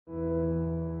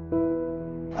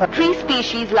Tree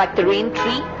species like the rain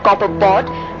tree, copper pod,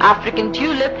 African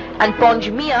tulip and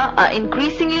ponjmia are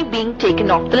increasingly being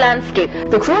taken off the landscape.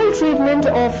 The cruel treatment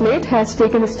of late has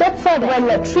taken a step further.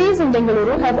 While trees in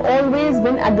Bengaluru have always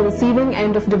been at the receiving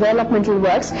end of developmental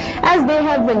works, as they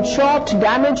have been chopped,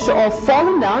 damaged or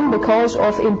fallen down because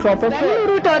of improper care.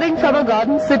 Bengaluru turning from a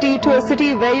garden city to a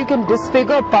city where you can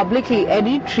disfigure publicly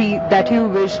any tree that you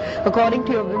wish according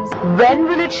to your whims. When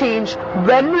will it change?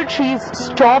 When will trees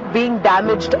stop being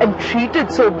damaged and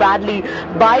treated so badly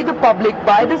by the public,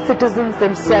 by the citizens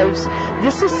themselves?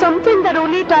 This is something that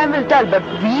only time will tell, but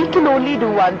we can only do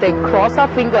one thing: cross our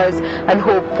fingers and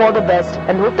hope for the best,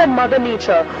 and hope that Mother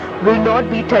Nature will not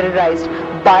be terrorized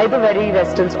by the very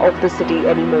residents of the city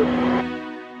anymore.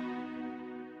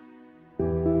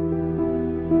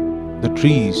 The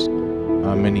trees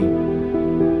are many,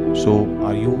 so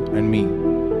are you and me.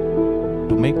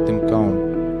 To make them count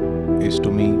is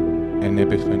to me an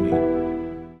epiphany.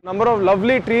 Number of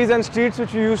lovely trees and streets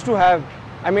which we used to have.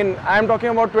 I mean, I am talking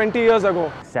about 20 years ago.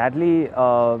 Sadly,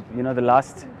 the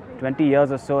last 20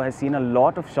 years or so has seen a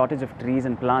lot of shortage of trees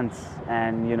and plants,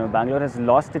 and Bangalore has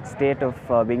lost its state of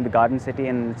being the garden city,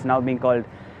 and it's now being called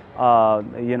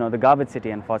the garbage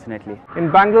city, unfortunately. In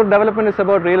Bangalore, development is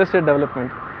about real estate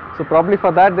development. So probably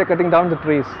for that they're cutting down the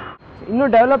trees. ಇನ್ನು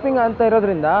developing ಅಂತ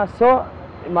ಇರೋದ್ರಿಂದ so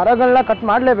ಮರಗಳನ್ನ cut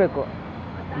ಮಾಡಲೇಬೇಕು.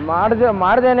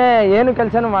 ಮಾಡದೇನೆ ಏನು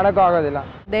ಕೆಲಸನೂ ಮಾಡೋಕ್ಕೂ ಆಗೋದಿಲ್ಲ.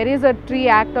 There is a tree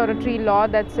act or a tree law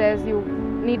that says you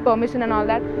need permission and all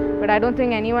that, but I don't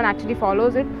think anyone actually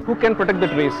follows it. Who can protect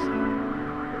the trees?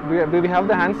 Do we have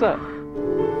the answer?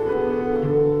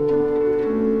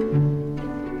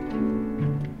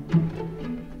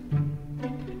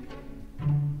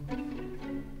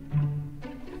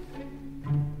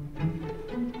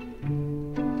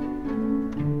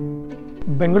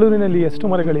 ಬೆಂಗಳೂರಿನಲ್ಲಿ ಎಷ್ಟು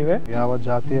ಮರಗಳಿವೆ, ಯಾವ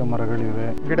ಜಾತಿಯ ಮರಗಳಿವೆ,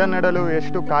 ಗಿಡ ನೆಡಲು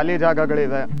ಎಷ್ಟು ಖಾಲಿ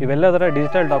ಜಾಗಗಳಿವೆ, ಇವೆಲ್ಲದರ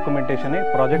ಡಿಜಿಟಲ್ ಡಾಕ್ಯುಮೆಂಟೇಷನ್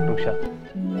ಪ್ರಾಜೆಕ್ಟ್ ವೃಕ್ಷ.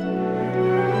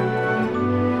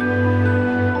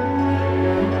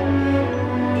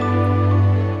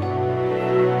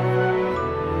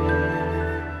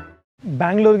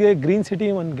 ಬ್ಯಾಂಗ್ಳೂರ್ಗೆ ಗ್ರೀನ್ ಸಿಟಿ,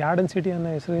 ಒಂದು ಗಾರ್ಡನ್ ಸಿಟಿ ಅನ್ನೋ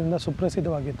ಹೆಸರಿನಿಂದ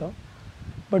ಸುಪ್ರಸಿದ್ಧವಾಗಿತ್ತು.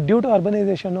 ಬಟ್ ಡ್ಯೂ ಟು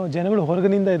ಅರ್ಬನೈಸೇಷನ್ನು ಜನಗಳು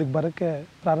ಹೊರಗಿನಿಂದ ಇದಕ್ಕೆ ಬರೋಕ್ಕೆ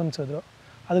ಪ್ರಾರಂಭಿಸಿದ್ರು.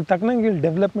 ಅದಕ್ಕೆ ತಕ್ಕನಂಗೆ ಇಲ್ಲಿ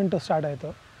ಡೆವಲಪ್ಮೆಂಟು ಸ್ಟಾರ್ಟ್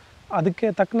ಆಯಿತು. ಅದಕ್ಕೆ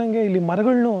ತಕ್ಕನಂಗೆ ಇಲ್ಲಿ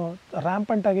ಮರಗಳನ್ನೂ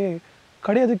ರ್ಯಾಂಪಂಟಾಗಿ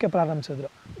ಕಡಿಯೋದಕ್ಕೆ ಪ್ರಾರಂಭಿಸಿದ್ರು.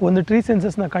 ಒಂದು ಟ್ರೀ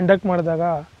ಸೆನ್ಸಸ್ನ ಕಂಡಕ್ಟ್ ಮಾಡಿದಾಗ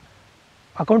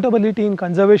ಅಕೌಂಟಬಿಲಿಟಿ ಇನ್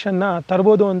ಕನ್ಸರ್ವೇಷನ್ನ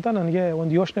ತರ್ಬೋದು ಅಂತ ನನಗೆ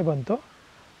ಒಂದು ಯೋಚನೆ ಬಂತು.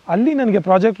 ಅಲ್ಲಿ ನನಗೆ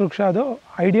ಪ್ರಾಜೆಕ್ಟ್ ವೃಕ್ಷ ಅದು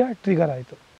ಐಡಿಯಾ ಟ್ರಿಗರ್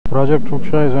ಆಯಿತು. Project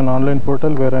Vruksha is an online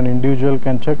portal where an individual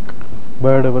can check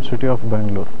Bio-Diversity of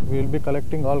Bangalore. We will be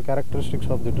collecting all characteristics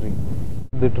of the tree.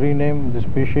 The tree name, the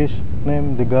species name,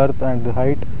 the girth and the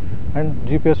height and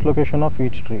GPS location of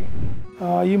each tree.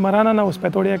 ಈ ಮರನ ನಾವು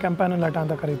ಸ್ಪೆಥೋಡಿಯಾ ಕ್ಯಾಂಪಾನುಲಾಟ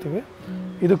ಅಂತ ಕರಿತೀವಿ.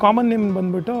 ಇದು common name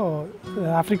ಬಂದ್ಬಿಟ್ಟು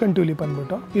African tulip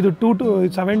ಅಂದ್ಬಿಟ್ಟು. ಇದು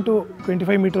 7 to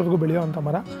 25 ಮೀಟರ್ವರೆಗೂ ಬೆಳೆಯುವಂಥ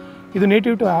ಮರ. ಇದು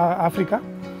ನೇಟಿವ್ ಟು ಆಫ್ರಿಕಾ.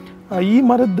 ಈ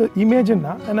ಮರದ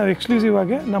ಇಮೇಜನ್ನು ನಾವು ಎಕ್ಸ್ಕ್ಲೂಸಿವ್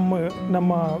ಆಗಿ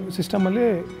ನಮ್ಮ ಸಿಸ್ಟಮಲ್ಲಿ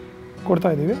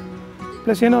ಕೊಡ್ತಾಯಿದ್ದೀವಿ.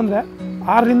 ಪ್ಲಸ್ ಏನು ಅಂದರೆ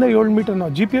 6 ರಿಂದ 7 ಮೀಟರ್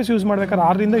ನಾವು GPS ಯೂಸ್ ಮಾಡ್ಬೇಕಾದ್ರೆ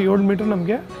 6 ರಿಂದ 7 ಮೀಟರ್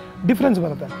ನಮಗೆ ಡಿಫ್ರೆನ್ಸ್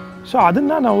ಬರುತ್ತೆ. ಸೊ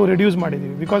ಅದನ್ನು ನಾವು ರೆಡ್ಯೂಸ್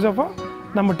ಮಾಡಿದ್ದೀವಿ. ಬಿಕಾಸ್ ಆಫ್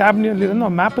ನಮ್ಮ ಟ್ಯಾಬ್ನಲ್ಲಿರೋ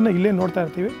ನಾವು ಮ್ಯಾಪನ್ನು ಇಲ್ಲೇ ನೋಡ್ತಾ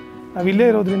ಇರ್ತೀವಿ. ನಾವು ಇಲ್ಲೇ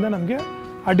ಇರೋದ್ರಿಂದ ನಮಗೆ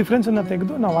ಆ ಡಿಫ್ರೆನ್ಸನ್ನು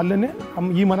ತೆಗೆದು ನಾವು ಅಲ್ಲೇ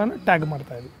ಈ ಮರನ ಟ್ಯಾಗ್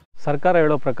ಮಾಡ್ತಾಯಿದ್ವಿ. ಸರ್ಕಾರ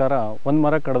ಹೇಳೋ ಪ್ರಕಾರ ಒಂದು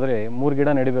ಮರ ಕಡಿದ್ರೆ 3 ಗಿಡ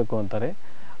ನೆಡಬೇಕು ಅಂತಾರೆ.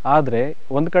 ಆದರೆ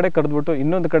ಒಂದು ಕಡೆ ಕಡಿದ್ಬಿಟ್ಟು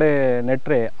ಇನ್ನೊಂದು ಕಡೆ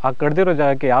ನೆಟ್ಟರೆ ಆ ಕಡ್ದಿರೋ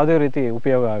ಜಾಗಕ್ಕೆ ಯಾವುದೇ ರೀತಿ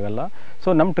ಉಪಯೋಗ ಆಗಲ್ಲ. ಸೊ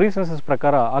ನಮ್ಮ ಟ್ರೀ ಸೆನ್ಸಸ್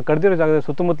ಪ್ರಕಾರ ಆ ಕಡ್ದಿರೋ ಜಾಗದ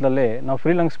ಸುತ್ತಮುತ್ತಲಲ್ಲೇ ನಾವು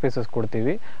ಫ್ರೀ ಲಂಗ್ ಸ್ಪೇಸಸ್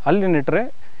ಕೊಡ್ತೀವಿ. ಅಲ್ಲಿ ನೆಟ್ಟರೆ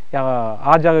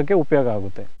ಆ ಜಾಗಕ್ಕೆ ಉಪಯೋಗ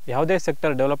ಆಗುತ್ತೆ. ಯಾವುದೇ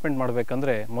ಸೆಕ್ಟರ್ ಡೆವಲಪ್ಮೆಂಟ್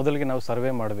ಮಾಡಬೇಕಂದ್ರೆ ಮೊದಲಿಗೆ ನಾವು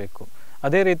ಸರ್ವೆ ಮಾಡಬೇಕು.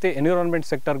 ಅದೇ ರೀತಿ ಎನ್ವಿರಾನ್ಮೆಂಟ್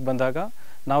ಸೆಕ್ಟರ್ಗೆ ಬಂದಾಗ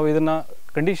ನಾವು ಇದನ್ನು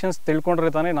ಕಂಡೀಷನ್ಸ್ ತಿಳ್ಕೊಂಡ್ರೆ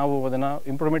ತಾನೇ ನಾವು ಅದನ್ನು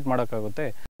ಇಂಪ್ರೂವ್ಮೆಂಟ್ ಮಾಡೋಕ್ಕಾಗುತ್ತೆ.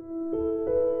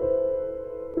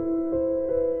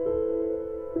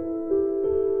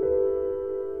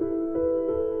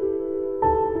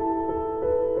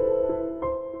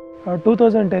 ಟೂ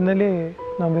 2010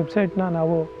 ನಮ್ಮ ವೆಬ್ಸೈಟ್ನ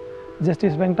ನಾವು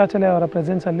ಜಸ್ಟಿಸ್ ವೆಂಕಟಾಚಲ ಅವರ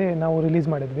ಪ್ರೆಸೆನ್ಸಲ್ಲಿ ನಾವು ರಿಲೀಸ್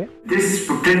ಮಾಡಿದ್ವಿ. This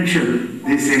potential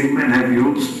these young men have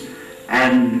used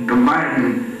and combined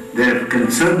their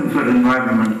concern for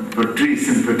environment, for trees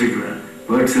in particular,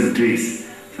 birds and trees.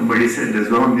 Somebody said as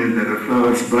long as there are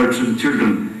flowers, birds and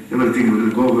children, everything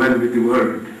will go well with the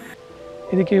world.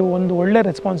 ಇದಕ್ಕೆ ಒಂದು ಒಳ್ಳೆ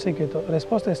response ಸಿಕ್ಕಿತ್ತು.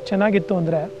 Response ಎಷ್ಟು ಚೆನ್ನಾಗಿತ್ತು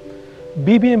ಅಂದರೆ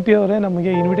BBMP ಅವರೇ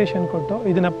ನಮಗೆ invitation ಕೊಟ್ಟು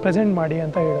ಇದನ್ನು ಪ್ರೆಸೆಂಟ್ ಮಾಡಿ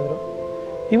ಅಂತ ಹೇಳಿದ್ರು.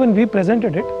 Even we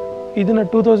presented it. ಇದನ್ನು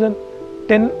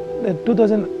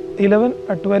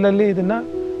 2011-12 ಇದನ್ನು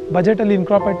ಬಜೆಟಲ್ಲಿ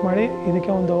ಇನ್ಕಾರ್ಪೊರೇಟ್ ಮಾಡಿ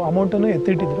ಇದಕ್ಕೆ ಒಂದು ಅಮೌಂಟನ್ನು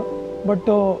ಎತ್ತಿಟ್ಟಿದ್ರು. ಬಟ್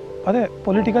ಅದೇ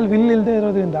ಪೊಲಿಟಿಕಲ್ ವಿಲ್ ಇಲ್ಲದೆ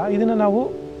ಇರೋದ್ರಿಂದ ಇದನ್ನು ನಾವು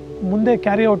ಮುಂದೆ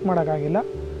ಕ್ಯಾರಿ ಔಟ್ ಮಾಡೋಕ್ಕಾಗಿಲ್ಲ.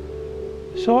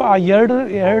 ಸೊ ಆ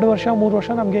 2 ವರ್ಷ 3 ವರ್ಷ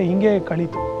ನಮಗೆ ಹಿಂಗೆ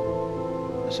ಕಳೀತು.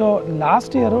 ಸೊ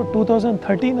ಲಾಸ್ಟ್ ಇಯರು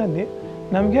 2013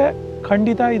 ನಮಗೆ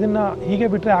ಖಂಡಿತ ಇದನ್ನು ಹೀಗೆ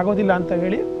ಬಿಟ್ಟರೆ ಆಗೋದಿಲ್ಲ ಅಂತ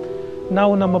ಹೇಳಿ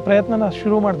ನಾವು ನಮ್ಮ ಪ್ರಯತ್ನನ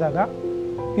ಶುರು ಮಾಡಿದಾಗ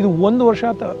ಇದು 1 ವರ್ಷ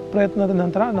ಪ್ರಯತ್ನದ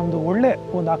ನಂತರ ನಮ್ಮದು ಒಳ್ಳೆ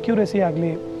ಒಂದು ಅಕ್ಯುರೇಸಿ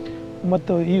ಆಗಲಿ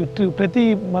ಮತ್ತು ಈ ಪ್ರತಿ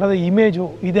ಮರದ ಇಮೇಜು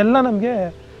ಇದೆಲ್ಲ ನಮಗೆ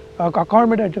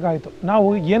ಅಕಾಮಡೇಟ್ ಆಯಿತು. ನಾವು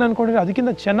ಏನು ಅಂದ್ಕೊಂಡಿದ್ರೆ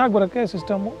ಅದಕ್ಕಿಂತ ಚೆನ್ನಾಗಿ ಬರೋಕ್ಕೆ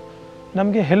ಸಿಸ್ಟಮು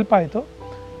ನಮಗೆ ಹೆಲ್ಪ್ ಆಯಿತು.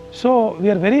 So we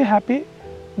are very happy.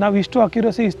 ನಾವು ಇಷ್ಟು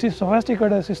ಅಕ್ಯುರೇಸಿ ಇಷ್ಟು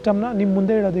ಸೊಫಿಸ್ಟಿಕೇಟೆಡ್ ಸಿಸ್ಟಮ್ನ ನಿಮ್ಮ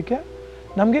ಮುಂದೆ ಇಡೋದಕ್ಕೆ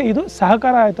ನಮಗೆ ಇದು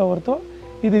ಸಹಕಾರ ಆಯಿತು ಹೊರತು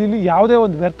ಇಲ್ಲಿ ಯಾವುದೇ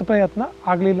ಒಂದು ವ್ಯರ್ಥ ಪ್ರಯತ್ನ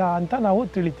ಆಗಲಿಲ್ಲ ಅಂತ ನಾವು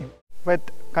ತಿಳಿತೀವಿ. With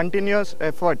continuous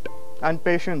effort and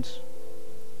patience,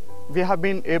 we have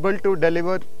been able to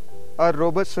deliver a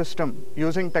robust system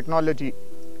using technology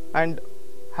and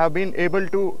have been able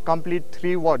to complete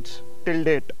 3 wards till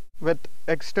date. With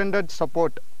extended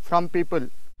support from people,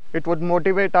 it would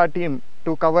motivate our team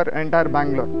to cover entire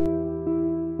Bangalore.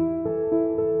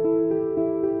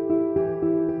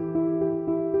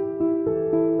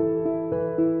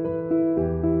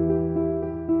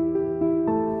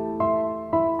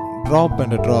 Drop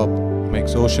and a drop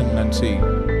makes ocean and sea.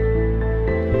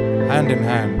 Hand in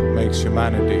hand makes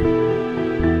humanity.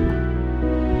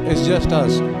 It's just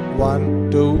us, 1,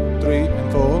 2, 3 and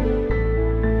 4.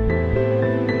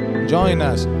 Join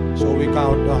us so we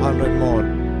count 100 more.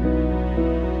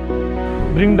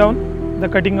 Bring down the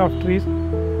cutting of trees.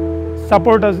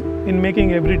 Support us in making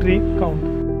every tree count.